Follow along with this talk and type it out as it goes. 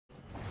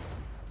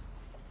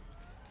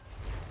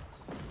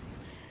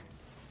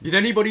Did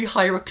anybody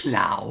hire a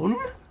clown?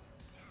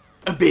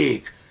 A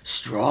big,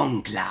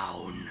 strong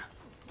clown.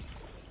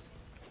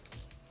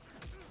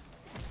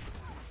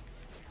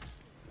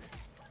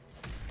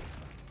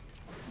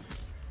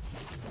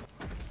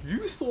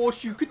 You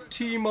thought you could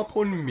team up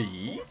on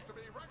me?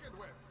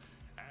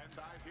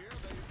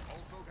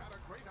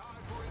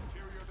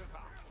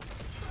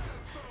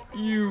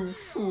 You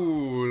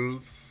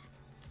fools.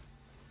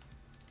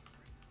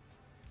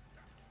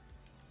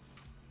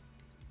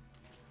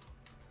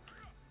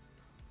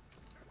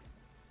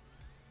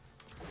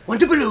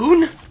 Want a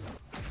balloon?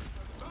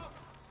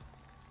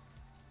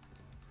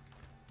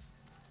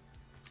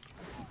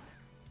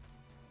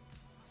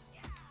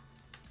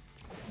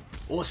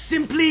 Or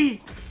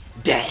simply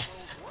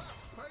death.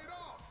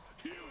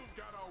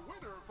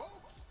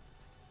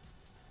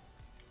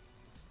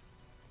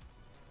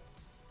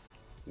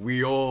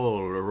 We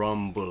all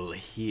rumble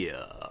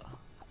here.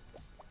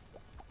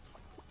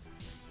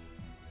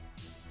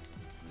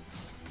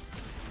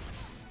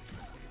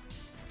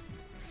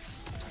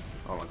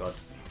 Oh my god.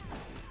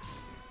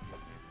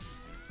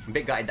 I'm a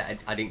bit gutted that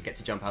I didn't get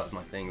to jump out of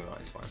my thing, but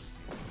it's fine.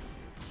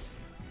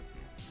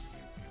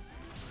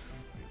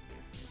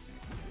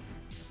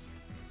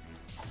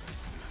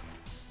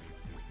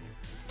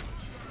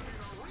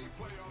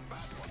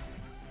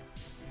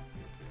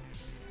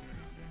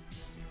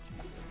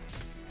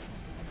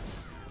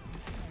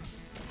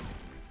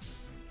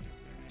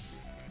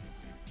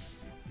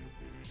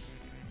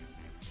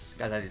 This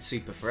guy's had it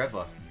super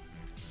forever.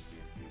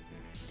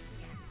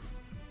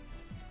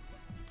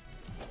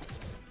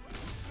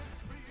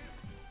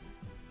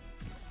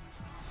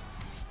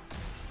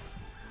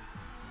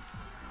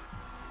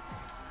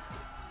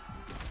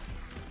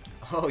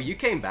 Oh, you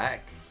came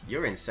back.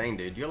 You're insane,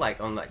 dude. You're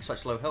like on like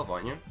such low health,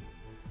 aren't you?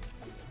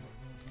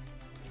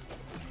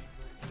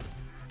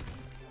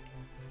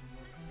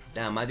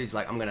 Damn, my dude's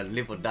like, I'm gonna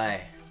live or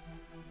die.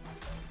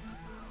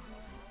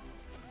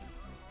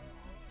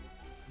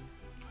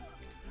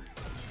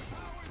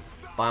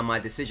 By my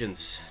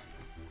decisions.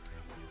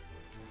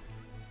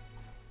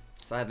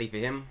 Sadly for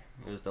him,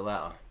 it was the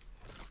latter.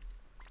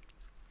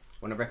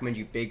 Want to recommend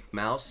you Big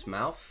Mouse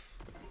Mouth?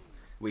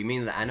 What, you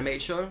mean the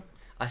animated show?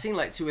 I've seen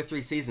like 2 or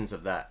 3 seasons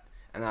of that,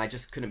 and I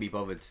just couldn't be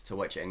bothered to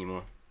watch it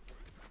anymore.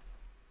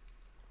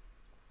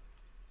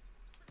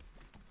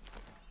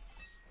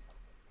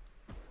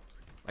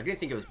 I didn't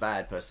think it was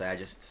bad per se,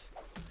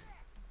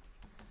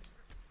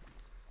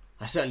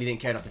 I certainly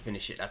didn't care enough to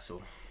finish it, that's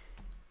all.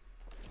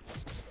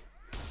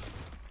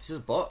 Is this a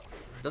bot?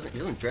 He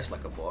doesn't dress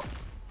like a bot.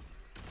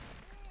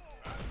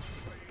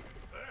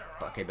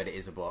 But, okay, but it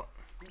is a bot.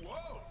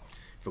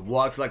 If it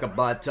walks like a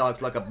bot,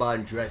 talks like a bot,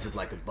 and dresses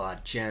like a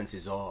bot,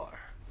 chances are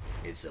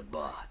it's a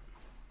bot.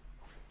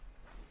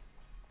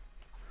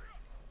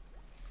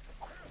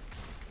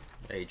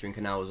 Hey,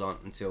 drinking hours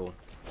aren't until...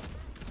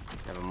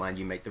 Never mind,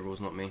 you make the rules,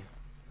 not me.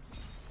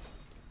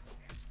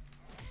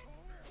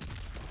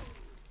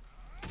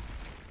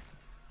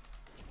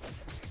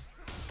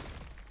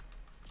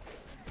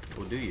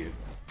 Or do you?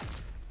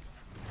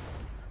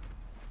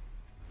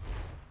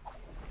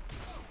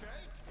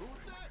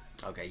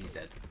 Okay, he's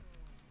dead.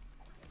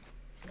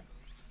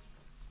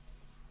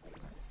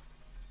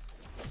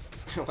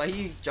 Why are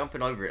you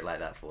jumping over it like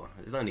that for?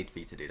 There's no need for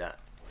you to do that.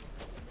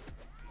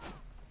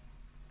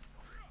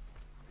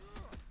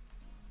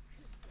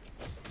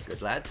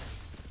 Good lad.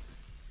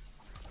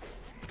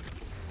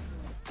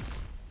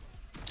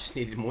 Just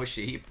needed more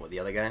sheep. What, the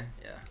other guy?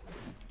 Yeah.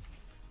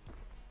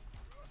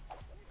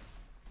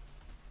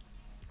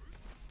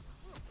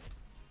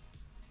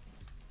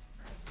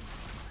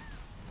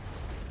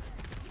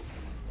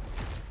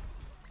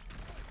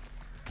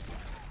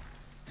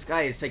 This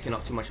guy is taking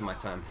up too much of my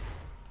time.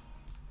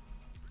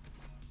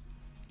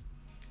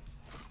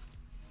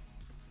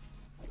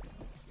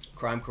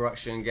 Crime,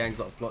 corruption, gangs,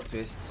 lot of plot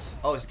twists.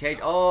 Oh, it's a cage.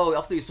 Oh, I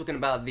thought he was talking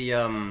about the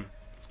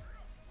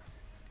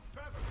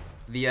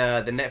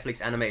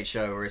Netflix animated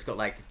show where it's got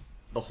like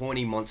the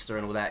horny monster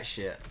and all that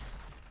shit.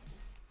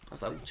 I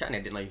was like, chatting, I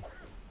didn't know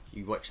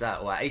you watched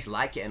that, or at least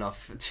like it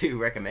enough to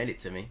recommend it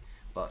to me.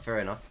 But fair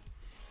enough.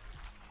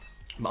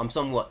 But I'm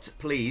somewhat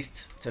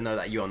pleased to know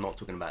that you are not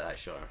talking about that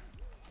show.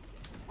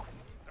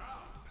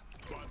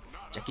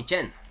 Jackie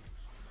Chan.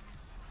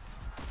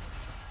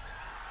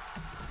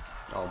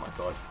 Oh my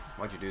god.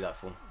 Why'd you do that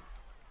for?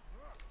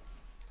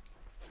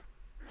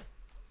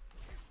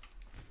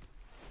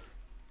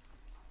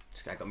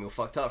 This guy got me all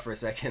fucked up for a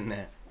second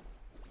there.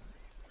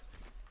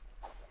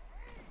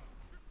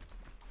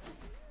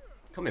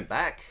 Coming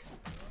back?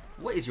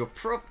 What is your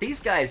prop?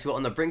 These guys who are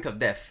on the brink of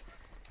death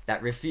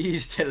that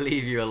refuse to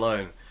leave you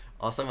alone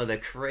are some of the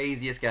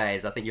craziest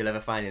guys I think you'll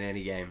ever find in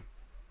any game.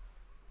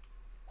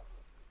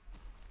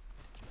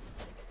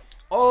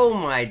 Oh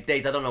my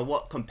days, I don't know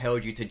what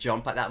compelled you to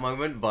jump at that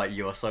moment, but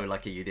you are so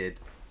lucky you did.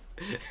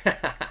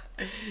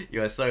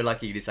 You are so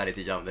lucky you decided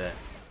to jump there.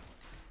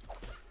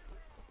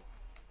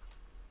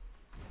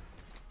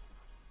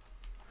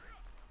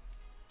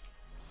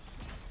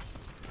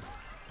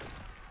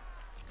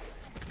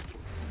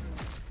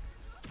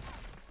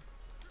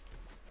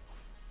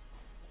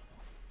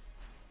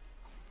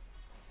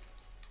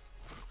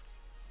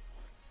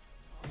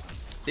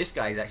 This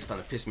guy is actually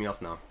starting to piss me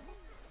off now.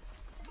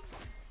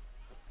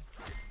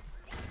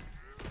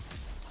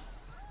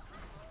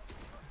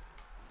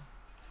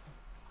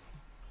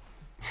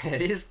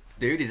 This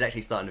dude is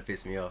actually starting to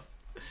piss me off.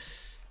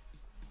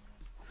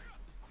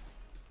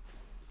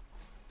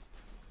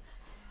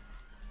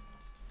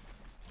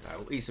 Alright,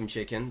 we'll eat some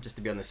chicken just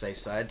to be on the safe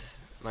side.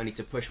 I need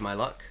to push my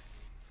luck.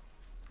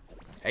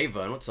 Hey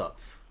Vern, what's up?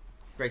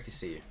 Great to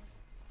see you.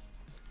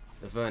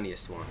 The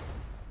Verniest one.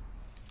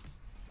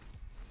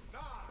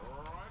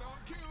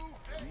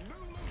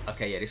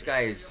 Okay, yeah, this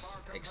guy is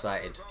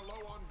excited.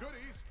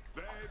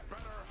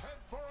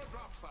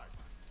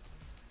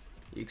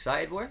 You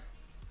excited, boy?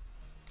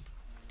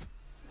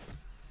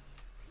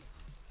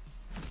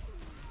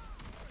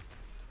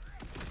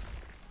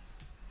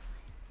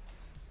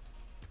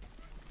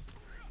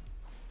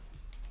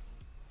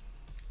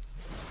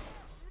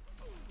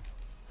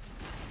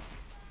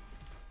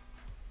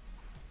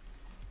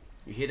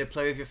 You here to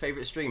play with your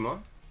favorite streamer?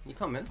 You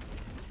come in.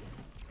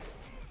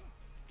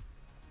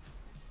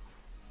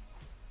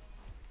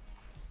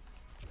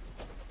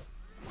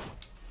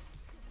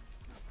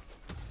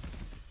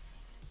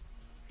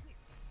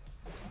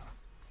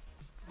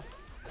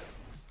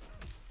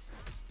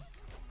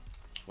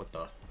 What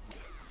the?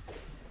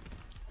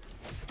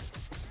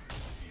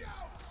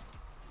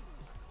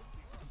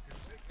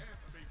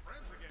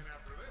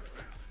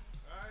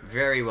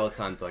 Very well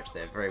timed dodge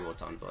there. Very well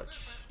timed dodge.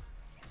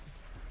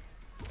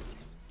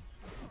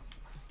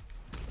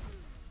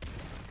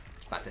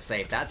 About to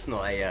say, if that's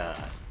not a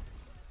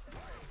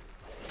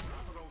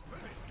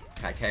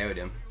I KO'd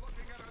him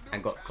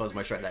and got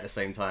Cosmo Shred at the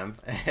same time.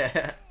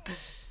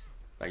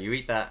 Now you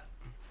eat that.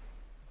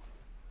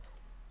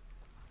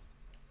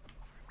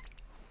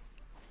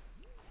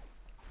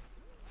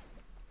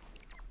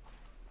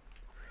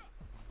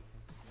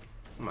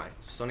 My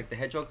Sonic the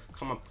Hedgehog,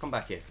 come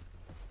back here.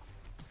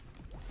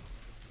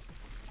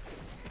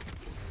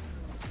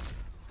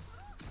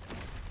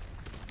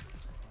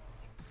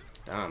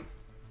 Damn.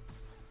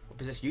 What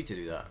possessed you to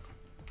do that?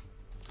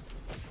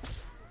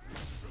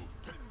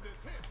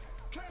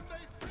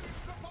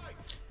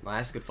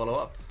 Nice, good follow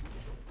up.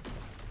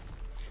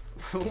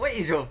 What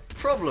is your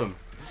problem?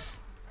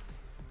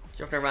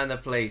 Jumping around the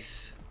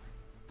place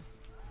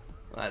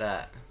like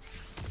that.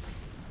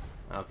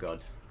 Oh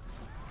god.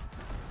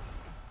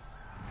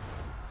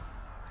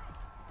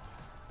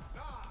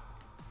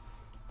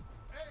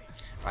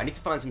 I need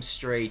to find some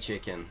stray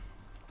chicken.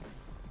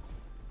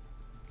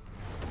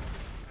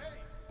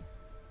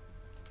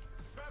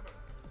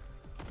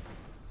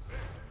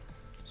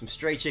 Some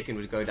stray chicken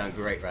would go down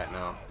great right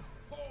now.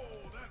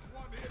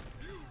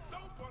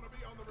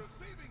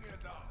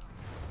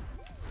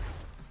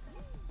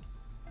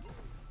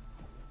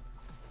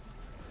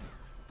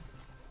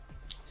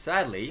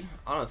 Sadly,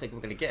 I don't think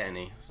we're gonna get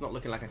any. It's not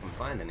looking like I can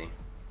find any.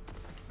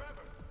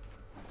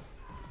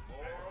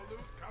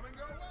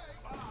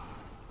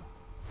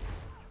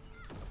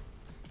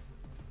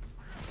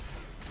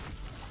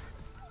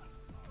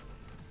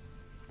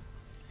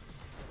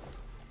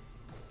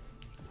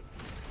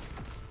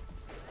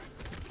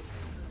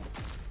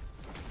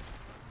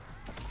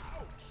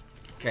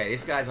 Okay,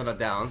 this guy's on a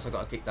down, so I've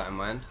got to keep that in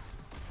mind.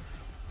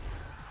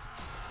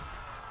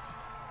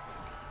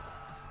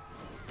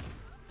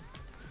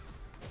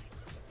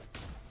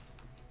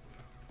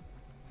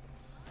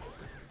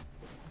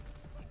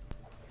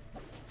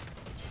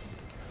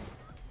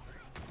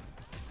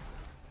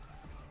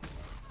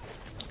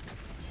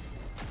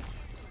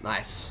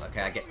 Nice.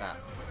 Okay, I get that.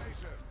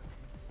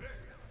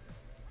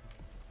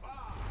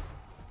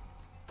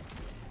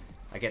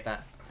 I get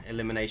that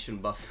elimination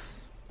buff.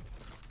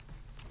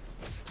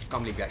 I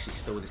can't believe you actually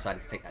still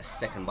decided to take that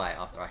second bite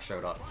after I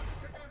showed up.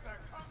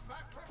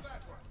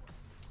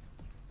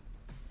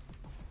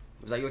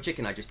 Was that your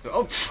chicken I just threw?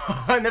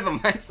 Oh, never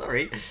mind,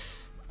 sorry.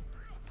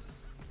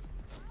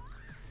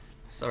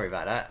 Sorry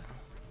about that.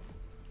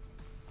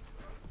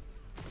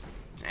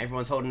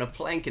 Everyone's holding a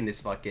plank in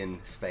this fucking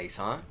space,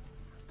 huh?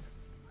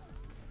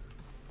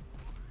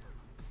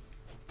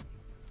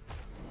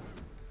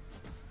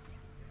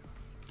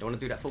 Don't want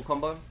to do that full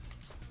combo?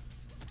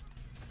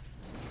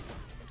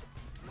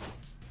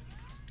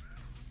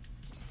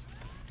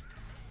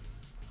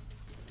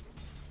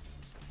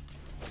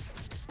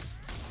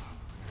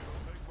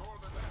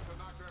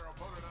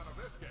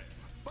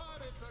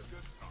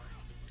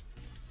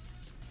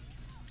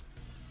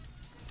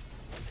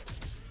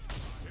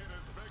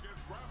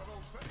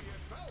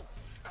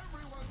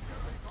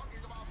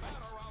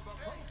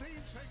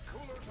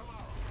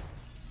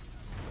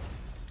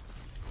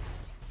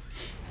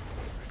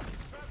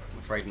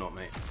 Afraid not,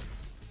 mate.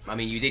 I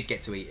mean, you did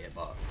get to eat it,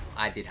 but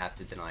I did have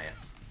to deny it.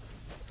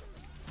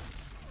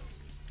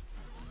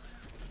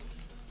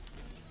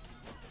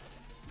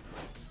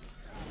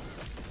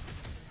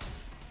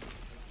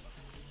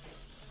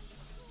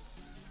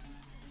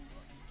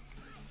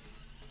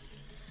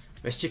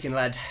 Best chicken,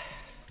 lad.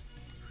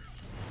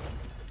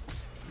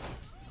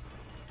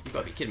 You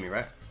gotta be kidding me,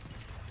 right?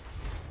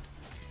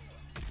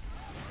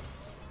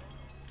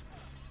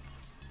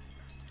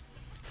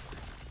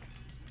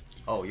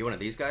 Oh, you're one of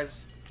these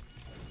guys?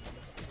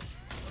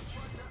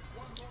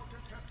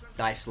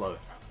 Die slow.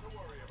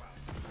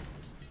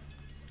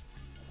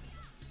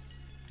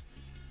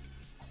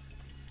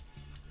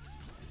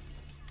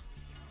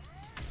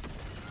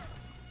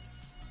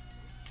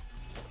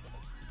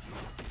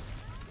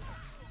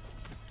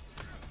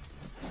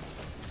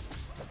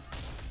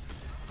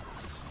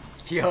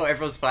 Yo,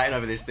 everyone's fighting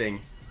over this thing.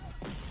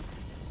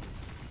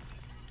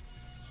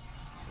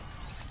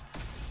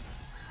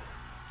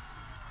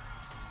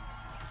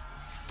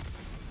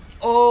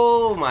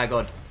 Oh my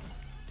god.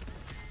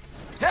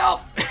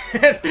 Help!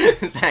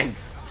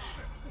 Thanks.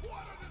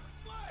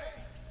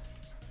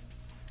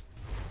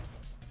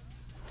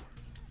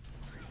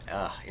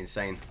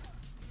 Insane.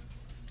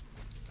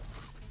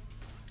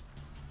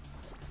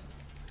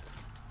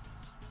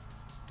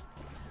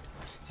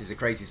 This is a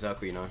crazy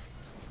circle, you know.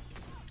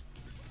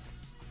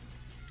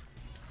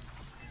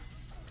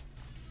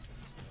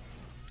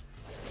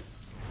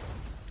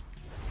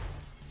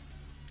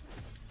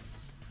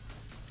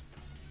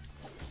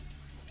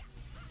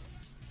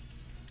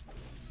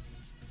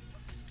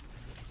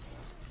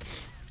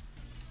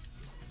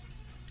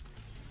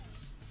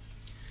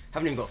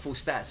 Haven't even got full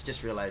stats,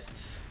 just realised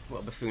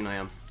what a buffoon I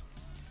am.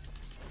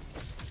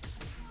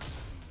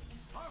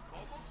 Oh,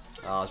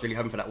 I was really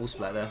hoping for that wall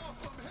splat there.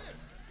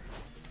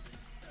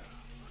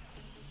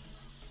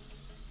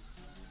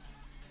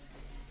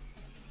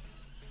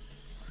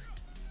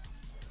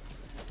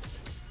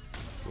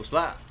 Wall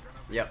splat.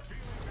 Yep.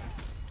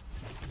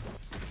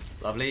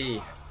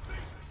 Lovely.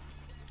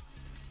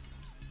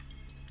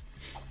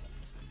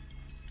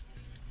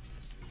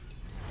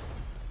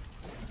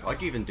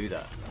 Why'd you even do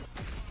that?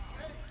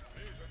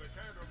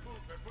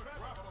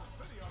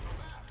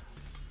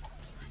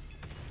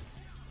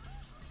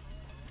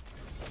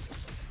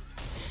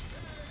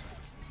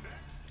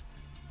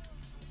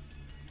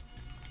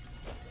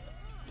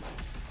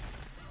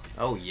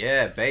 Oh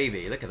yeah,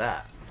 baby, look at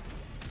that.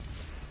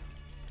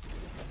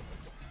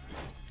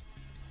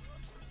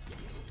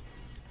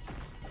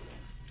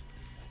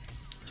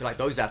 Do you like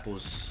those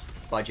apples,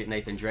 Budget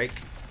Nathan Drake?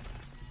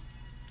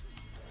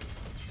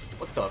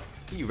 What the? Are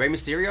you Rey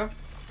Mysterio?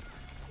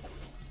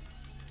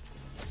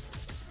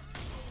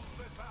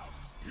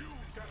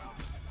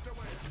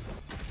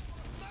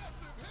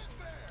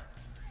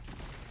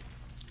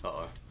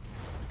 Uh-oh.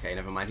 Okay,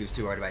 never mind, he was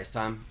too worried about his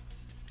time.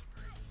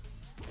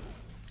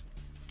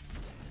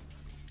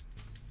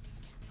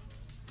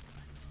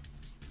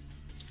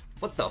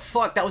 What the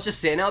fuck? That was just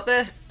sitting out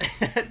there?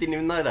 Didn't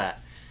even know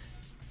that.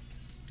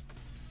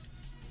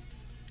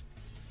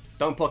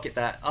 Don't pocket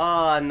that.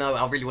 Oh no,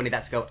 I really wanted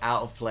that to go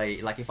out of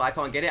play. Like if I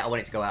can't get it, I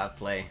want it to go out of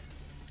play.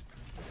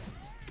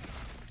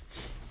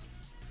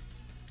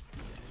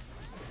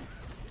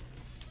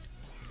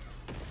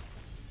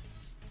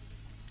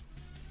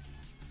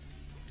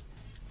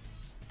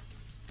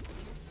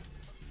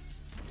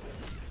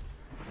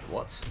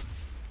 What?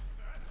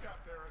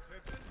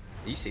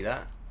 Do you see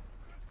that?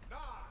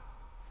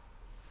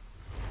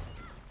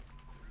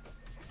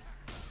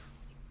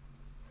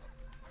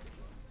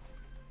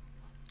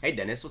 Hey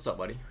Dennis, what's up,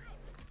 buddy?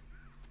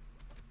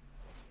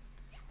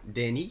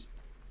 Denny?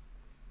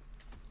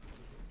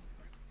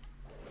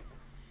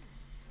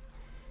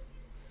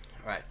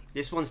 Alright,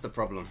 this one's the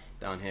problem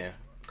down here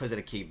because of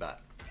the key bat.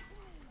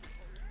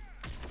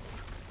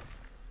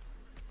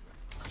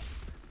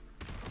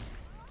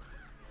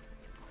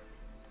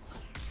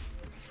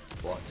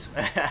 What?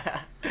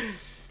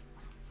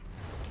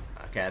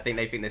 Okay, I think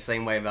they think the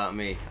same way about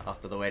me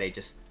after the way they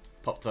just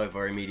popped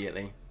over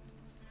immediately.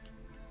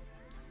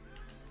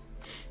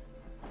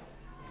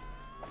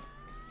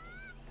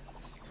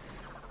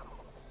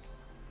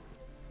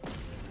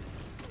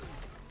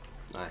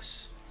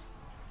 Nice.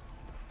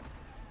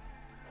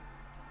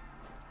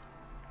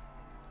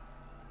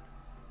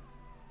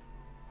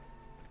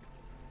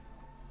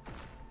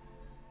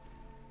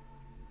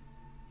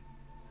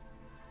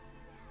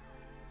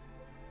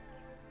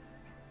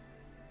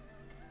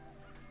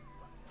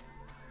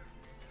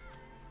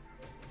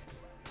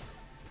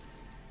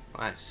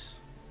 Nice.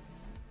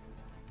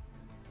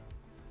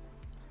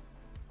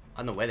 I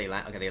don't know where they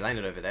land. Okay, they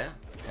landed over there.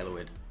 Hella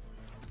weird.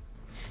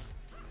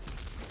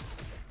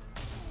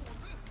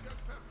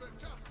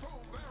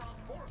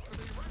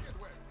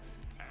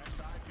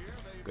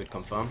 Good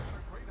confirm.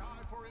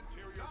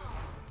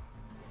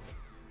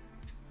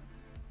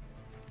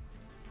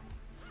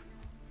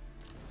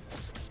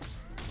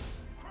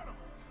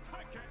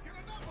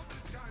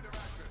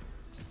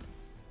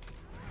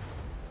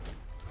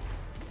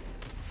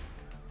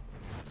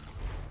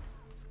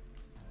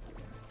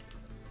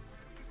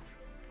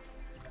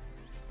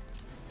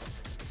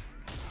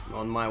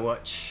 On my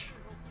watch.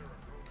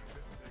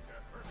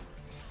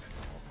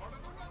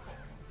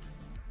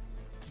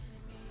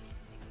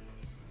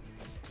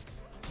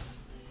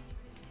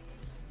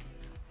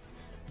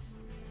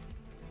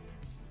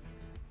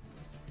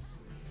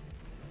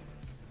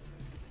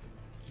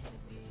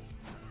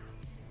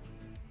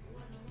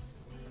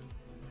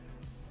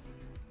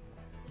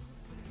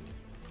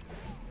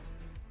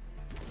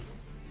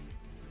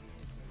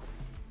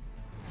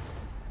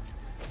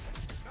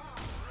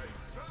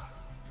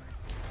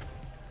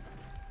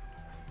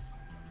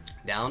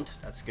 downed.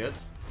 That's good.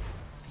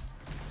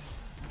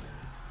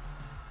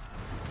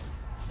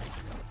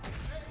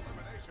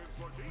 Eliminations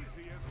look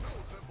easy as no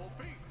simple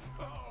feat.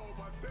 Oh,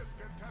 but this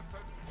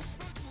contestant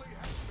certainly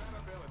has that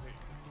ability.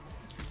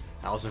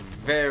 That was a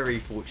very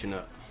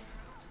fortunate.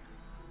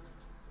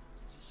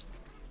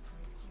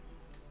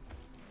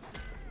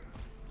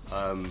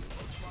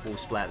 Wall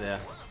splat there.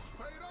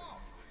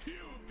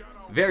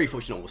 Very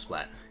fortunate wall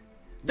splat.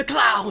 The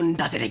clown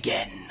does it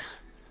again.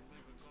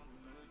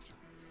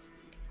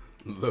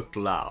 The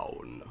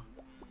clown.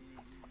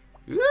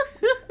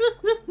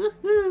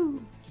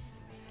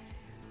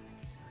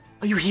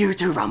 Are you here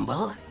to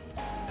rumble?